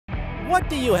What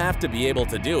do you have to be able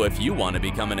to do if you want to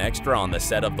become an extra on the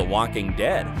set of The Walking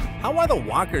Dead? How are the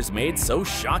walkers made so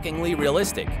shockingly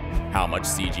realistic? How much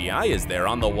CGI is there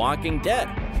on The Walking Dead?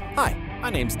 Hi, my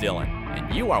name's Dylan,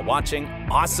 and you are watching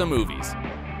Awesome Movies.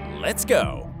 Let's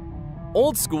go!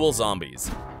 Old school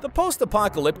zombies. The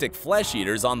post-apocalyptic flesh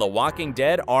eaters on The Walking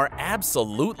Dead are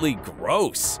absolutely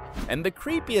gross. And the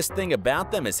creepiest thing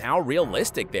about them is how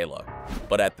realistic they look.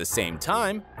 But at the same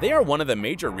time, they are one of the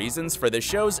major reasons for the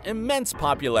show's immense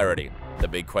popularity. The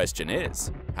big question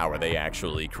is, how are they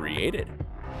actually created?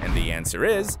 And the answer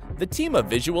is, the team of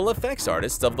visual effects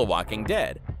artists of The Walking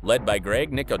Dead, led by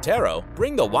Greg Nicotero,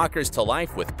 bring the walkers to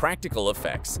life with practical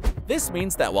effects. This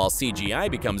means that while CGI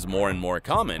becomes more and more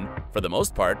common, for the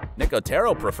most part,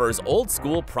 Nicotero prefers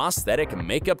old-school prosthetic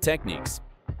makeup techniques.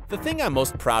 The thing I'm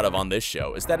most proud of on this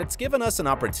show is that it's given us an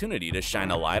opportunity to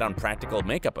shine a light on practical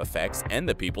makeup effects and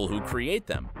the people who create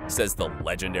them, says the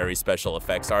legendary special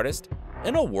effects artist.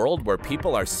 In a world where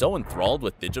people are so enthralled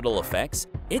with digital effects,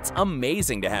 it's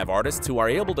amazing to have artists who are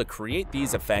able to create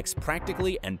these effects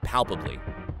practically and palpably.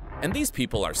 And these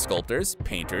people are sculptors,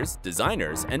 painters,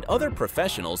 designers, and other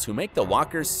professionals who make the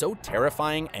walkers so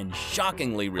terrifying and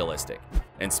shockingly realistic.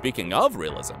 And speaking of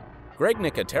realism, Greg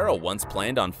Nicotero once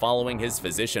planned on following his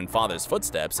physician father's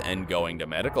footsteps and going to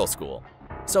medical school.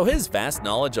 So his vast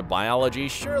knowledge of biology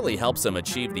surely helps him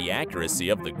achieve the accuracy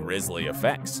of the grisly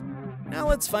effects. Now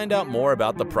let's find out more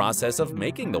about the process of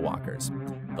making the walkers.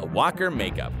 The walker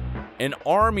makeup. An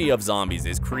army of zombies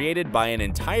is created by an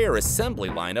entire assembly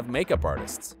line of makeup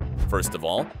artists. First of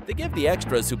all, they give the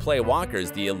extras who play walkers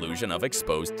the illusion of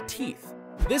exposed teeth.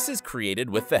 This is created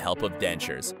with the help of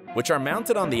dentures, which are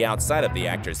mounted on the outside of the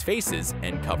actors' faces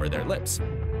and cover their lips.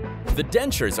 The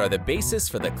dentures are the basis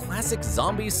for the classic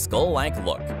zombie skull-like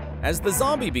look. As the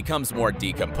zombie becomes more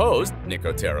decomposed,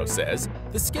 Nicotero says,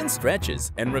 the skin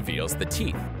stretches and reveals the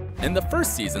teeth. In the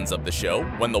first seasons of the show,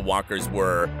 when the walkers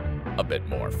were a bit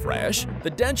more fresh, the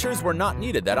dentures were not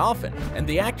needed that often, and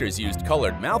the actors used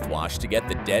colored mouthwash to get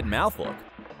the dead mouth look.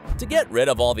 To get rid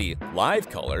of all the live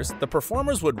colors, the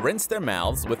performers would rinse their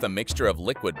mouths with a mixture of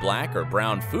liquid black or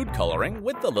brown food coloring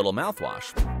with the little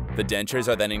mouthwash. The dentures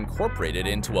are then incorporated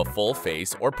into a full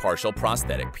face or partial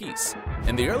prosthetic piece.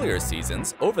 In the earlier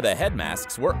seasons, over-the-head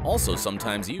masks were also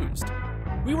sometimes used.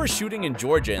 We were shooting in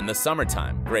Georgia in the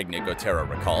summertime, Greg Nicotero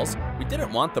recalls. We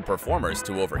didn't want the performers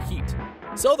to overheat.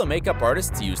 So the makeup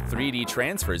artists used 3D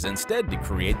transfers instead to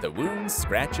create the wounds,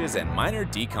 scratches, and minor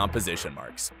decomposition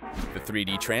marks. The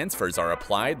 3D transfers are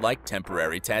applied like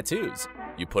temporary tattoos.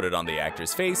 You put it on the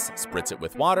actor's face, spritz it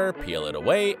with water, peel it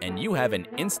away, and you have an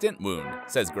instant wound,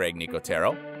 says Greg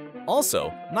Nicotero.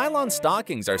 Also, nylon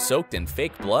stockings are soaked in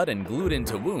fake blood and glued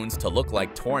into wounds to look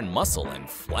like torn muscle and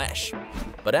flesh.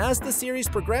 But as the series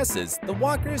progresses, the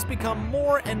walkers become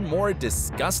more and more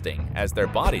disgusting as their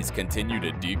bodies continue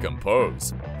to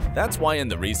decompose. That's why in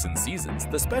the recent seasons,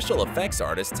 the special effects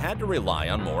artists had to rely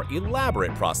on more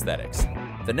elaborate prosthetics.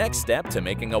 The next step to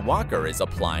making a walker is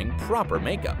applying proper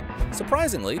makeup.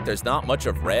 Surprisingly, there's not much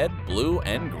of red, blue,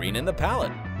 and green in the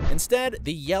palette. Instead,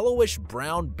 the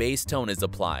yellowish-brown base tone is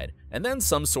applied, and then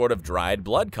some sort of dried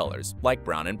blood colors, like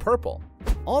brown and purple.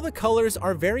 All the colors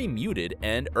are very muted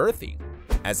and earthy.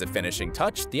 As a finishing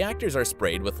touch, the actors are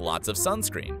sprayed with lots of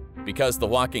sunscreen, because the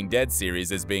Walking Dead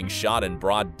series is being shot in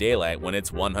broad daylight when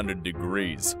it's 100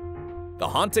 degrees. The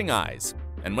haunting eyes.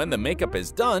 And when the makeup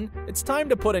is done, it's time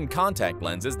to put in contact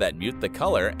lenses that mute the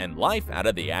color and life out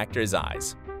of the actor's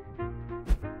eyes.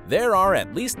 There are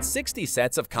at least 60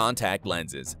 sets of contact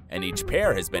lenses, and each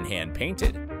pair has been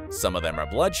hand-painted. Some of them are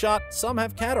bloodshot, some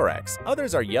have cataracts,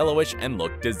 others are yellowish and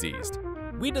look diseased.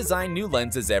 We design new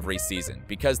lenses every season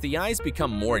because the eyes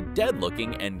become more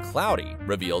dead-looking and cloudy,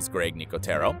 reveals Greg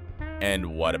Nicotero. And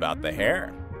what about the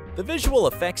hair? The visual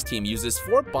effects team uses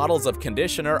 4 bottles of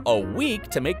conditioner a week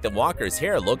to make the walkers'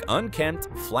 hair look unkempt,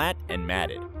 flat, and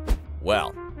matted.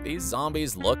 Well, these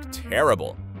zombies look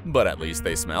terrible, but at least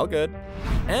they smell good.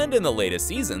 And in the latest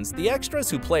seasons, the extras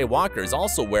who play walkers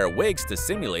also wear wigs to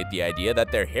simulate the idea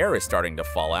that their hair is starting to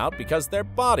fall out because their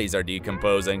bodies are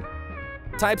decomposing.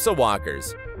 Types of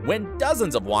walkers. When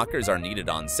dozens of walkers are needed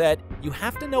on set, you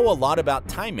have to know a lot about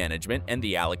time management and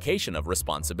the allocation of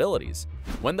responsibilities.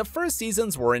 When the first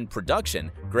seasons were in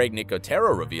production, Greg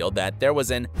Nicotero revealed that there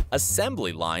was an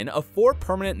assembly line of 4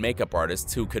 permanent makeup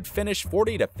artists who could finish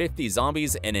 40 to 50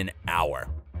 zombies in an hour.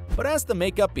 But as the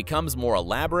makeup becomes more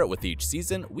elaborate with each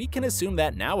season, we can assume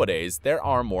that nowadays there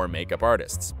are more makeup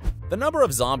artists. The number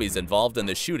of zombies involved in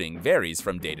the shooting varies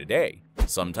from day to day.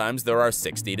 Sometimes there are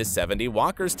 60 to 70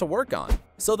 walkers to work on,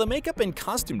 so the makeup and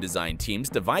costume design teams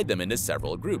divide them into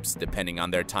several groups depending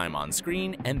on their time on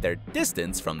screen and their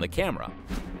distance from the camera.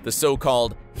 The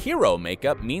so-called hero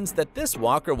makeup means that this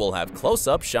walker will have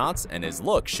close-up shots and his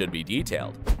look should be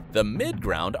detailed. The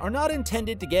mid-ground are not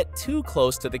intended to get too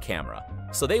close to the camera,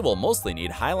 so they will mostly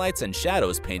need highlights and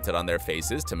shadows painted on their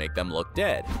faces to make them look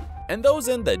dead. And those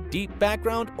in the deep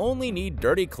background only need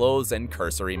dirty clothes and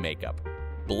cursory makeup.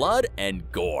 Blood and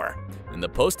gore. In the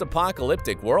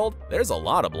post-apocalyptic world, there's a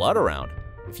lot of blood around.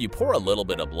 If you pour a little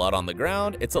bit of blood on the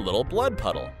ground, it's a little blood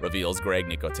puddle, reveals Greg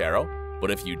Nicotero.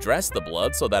 But if you dress the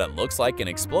blood so that it looks like an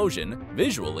explosion,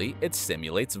 visually it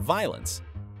simulates violence.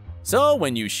 So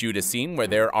when you shoot a scene where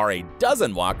there are a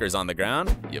dozen walkers on the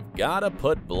ground, you've gotta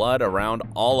put blood around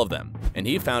all of them. And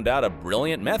he found out a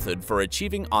brilliant method for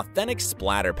achieving authentic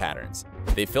splatter patterns.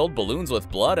 They filled balloons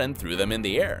with blood and threw them in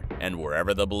the air, and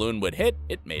wherever the balloon would hit,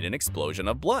 it made an explosion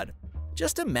of blood.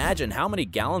 Just imagine how many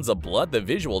gallons of blood the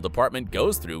visual department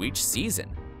goes through each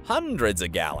season. Hundreds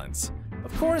of gallons.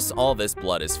 Of course, all this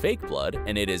blood is fake blood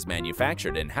and it is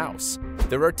manufactured in-house.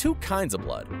 There are two kinds of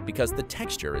blood because the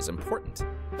texture is important.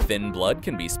 Thin blood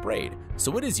can be sprayed,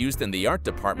 so it is used in the art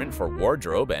department for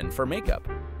wardrobe and for makeup.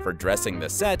 For dressing the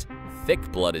set,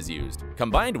 thick blood is used,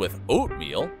 combined with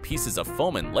oatmeal, pieces of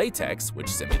foam and latex, which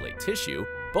simulate tissue,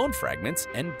 bone fragments,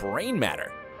 and brain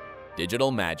matter.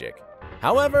 Digital magic.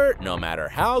 However, no matter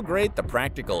how great the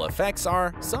practical effects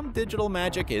are, some digital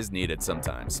magic is needed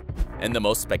sometimes. And the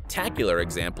most spectacular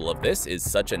example of this is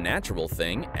such a natural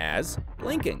thing as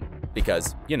blinking.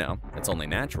 Because, you know, it's only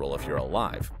natural if you're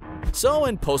alive. So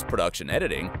in post-production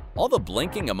editing, all the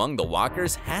blinking among the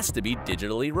walkers has to be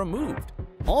digitally removed.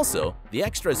 Also, the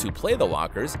extras who play the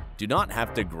walkers do not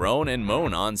have to groan and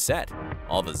moan on set.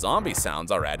 All the zombie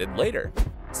sounds are added later.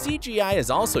 CGI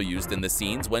is also used in the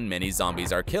scenes when many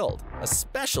zombies are killed,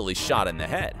 especially shot in the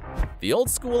head. The old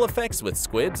school effects with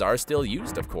squibs are still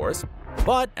used, of course,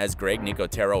 but as Greg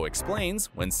Nicotero explains,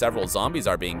 when several zombies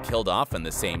are being killed off in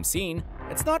the same scene,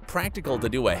 it's not practical to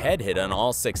do a head hit on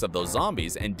all 6 of those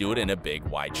zombies and do it in a big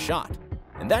wide shot.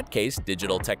 In that case,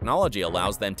 digital technology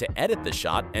allows them to edit the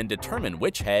shot and determine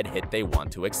which head hit they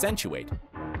want to accentuate.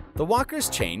 The walkers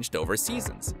changed over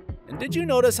seasons. And did you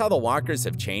notice how the walkers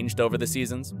have changed over the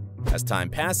seasons? As time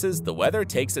passes, the weather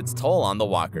takes its toll on the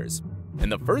walkers. In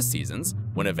the first seasons,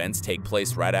 when events take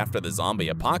place right after the zombie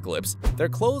apocalypse, their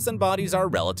clothes and bodies are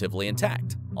relatively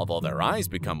intact, although their eyes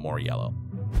become more yellow.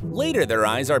 Later, their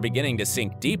eyes are beginning to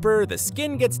sink deeper, the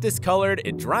skin gets discolored,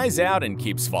 it dries out and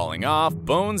keeps falling off,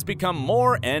 bones become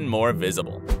more and more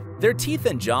visible. Their teeth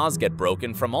and jaws get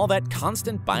broken from all that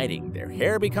constant biting, their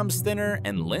hair becomes thinner,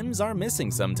 and limbs are missing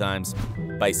sometimes.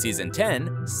 By season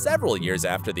 10, several years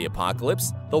after the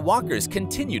apocalypse, the walkers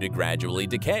continue to gradually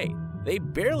decay. They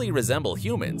barely resemble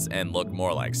humans and look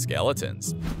more like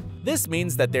skeletons. This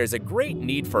means that there's a great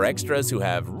need for extras who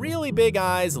have really big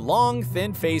eyes, long,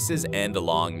 thin faces, and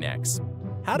long necks.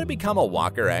 How to become a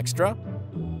walker extra?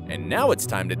 And now it's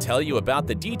time to tell you about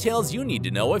the details you need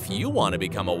to know if you want to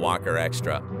become a walker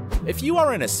extra. If you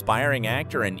are an aspiring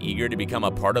actor and eager to become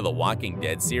a part of the Walking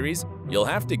Dead series, you'll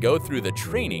have to go through the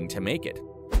training to make it.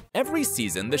 Every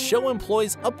season, the show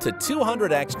employs up to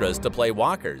 200 extras to play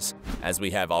walkers. As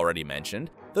we have already mentioned,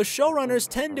 the showrunners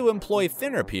tend to employ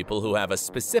thinner people who have a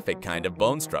specific kind of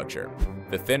bone structure.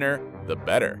 The thinner, the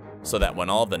better, so that when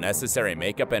all the necessary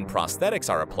makeup and prosthetics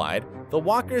are applied, the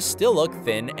walkers still look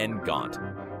thin and gaunt.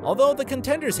 Although the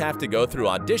contenders have to go through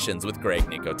auditions with Greg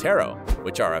Nicotero,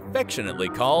 which are affectionately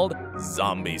called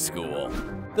Zombie School.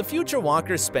 The future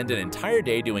walkers spend an entire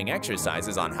day doing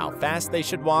exercises on how fast they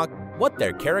should walk, what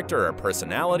their character or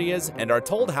personality is, and are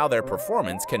told how their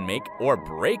performance can make or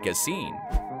break a scene.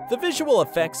 The visual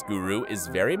effects guru is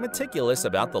very meticulous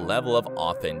about the level of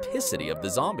authenticity of the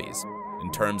zombies.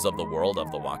 In terms of the world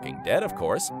of The Walking Dead, of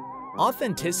course,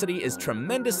 authenticity is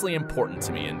tremendously important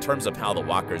to me in terms of how the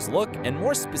walkers look and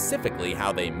more specifically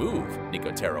how they move,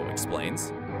 Nicotero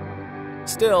explains.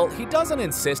 Still, he doesn't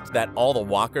insist that all the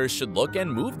walkers should look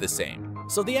and move the same,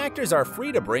 so the actors are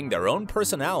free to bring their own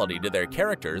personality to their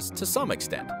characters to some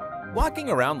extent. Walking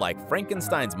around like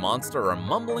Frankenstein's monster or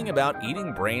mumbling about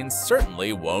eating brains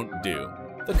certainly won't do.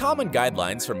 The common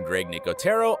guidelines from Greg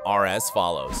Nicotero are as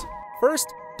follows.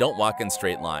 First, don't walk in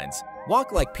straight lines.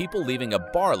 Walk like people leaving a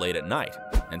bar late at night.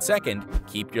 And second,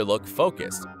 keep your look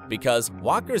focused, because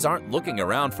walkers aren't looking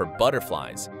around for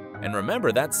butterflies. And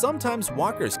remember that sometimes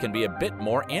walkers can be a bit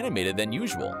more animated than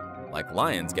usual, like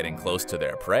lions getting close to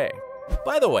their prey.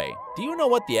 By the way, do you know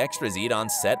what the extras eat on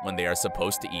set when they are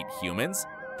supposed to eat humans?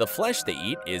 The flesh they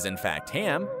eat is in fact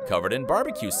ham covered in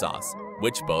barbecue sauce,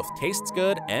 which both tastes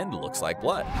good and looks like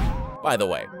blood. By the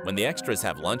way, when the extras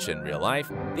have lunch in real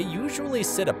life, they usually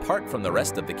sit apart from the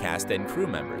rest of the cast and crew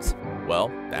members.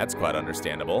 Well, that's quite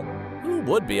understandable. Who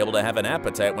would be able to have an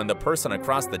appetite when the person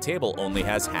across the table only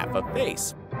has half a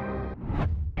face?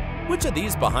 Which of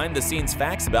these behind-the-scenes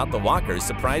facts about the walkers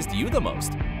surprised you the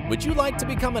most? Would you like to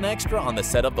become an extra on the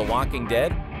set of The Walking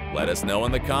Dead? Let us know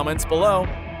in the comments below.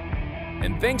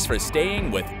 And thanks for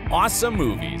staying with Awesome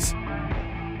Movies.